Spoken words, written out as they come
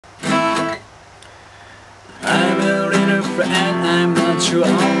friend. I'm not your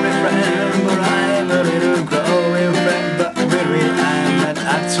only friend, but I'm a little growing friend. But really I'm not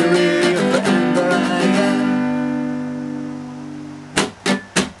actually a friend, but I am.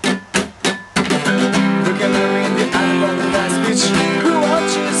 Look at me in the eye of the last bitch who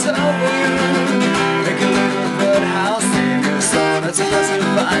watches over you. Make a little birdhouse in your soul. That's a pleasant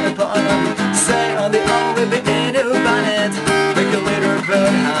find upon them. Say on the only bit in your bonnet. Make a little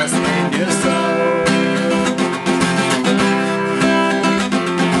birdhouse in your soul.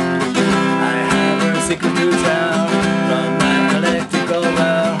 I have a secret to tell from my electrical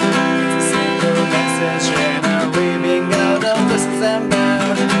well. It's a simple message and I'm weaving out of the and bell.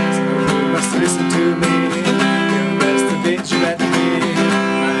 So you must listen to me. You must habituate me.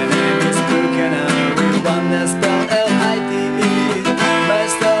 My name is Brooke and I will run that spell L-I-D-E. My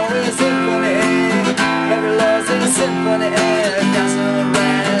story is symphony. Every love's a symphony. It doesn't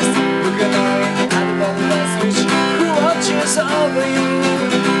rest. Look at her in the animal last switch. Who watches over you?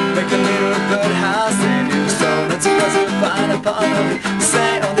 Make a little birdhouse in your soul. That's a puzzle fine upon me.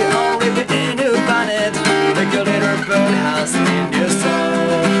 Say on the only bit in your bonnet. Make a little birdhouse in your soul.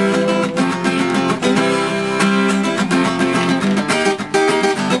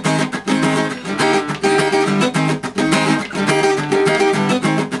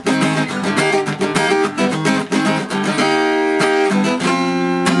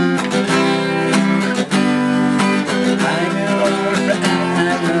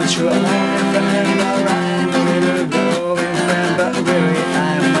 You're only friend, alright, a little growing friend, but really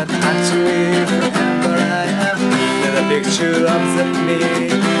I'm not actually a friend, but I am. With a picture of me,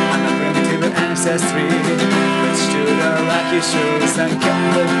 I'm a primitive ancestry, which to the rocky shores and come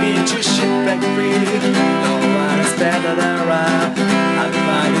the beach, you shipwreck free. No one is better than Rob. I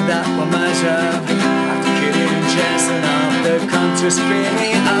divided that for my job. After killing Jason off the country,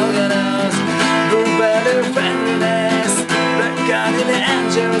 screaming out and out.